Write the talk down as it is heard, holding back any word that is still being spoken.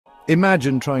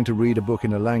Imagine trying to read a book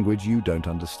in a language you don't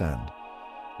understand.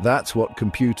 That's what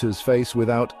computers face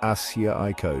without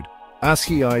ASCII Code.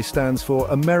 ASCII stands for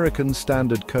American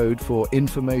Standard Code for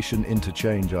Information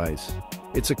Interchange (ASCII).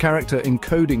 It's a character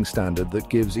encoding standard that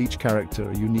gives each character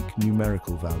a unique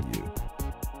numerical value.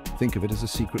 Think of it as a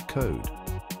secret code.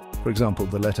 For example,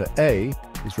 the letter A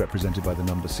is represented by the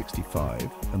number 65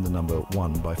 and the number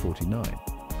 1 by 49.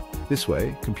 This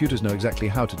way, computers know exactly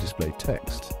how to display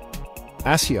text.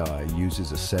 ASCII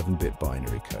uses a 7-bit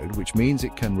binary code, which means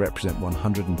it can represent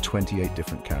 128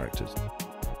 different characters.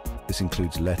 This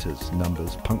includes letters,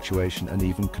 numbers, punctuation, and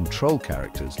even control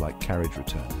characters like carriage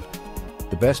return.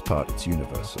 The best part, it's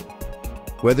universal.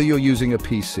 Whether you're using a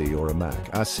PC or a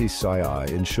Mac,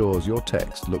 ASCII ensures your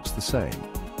text looks the same.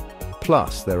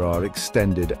 Plus, there are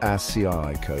extended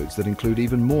ASCII codes that include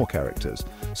even more characters,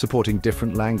 supporting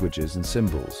different languages and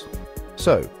symbols.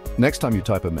 So, next time you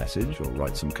type a message or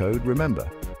write some code, remember,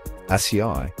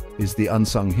 ASCII is the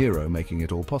unsung hero making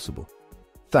it all possible.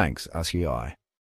 Thanks, ASCII.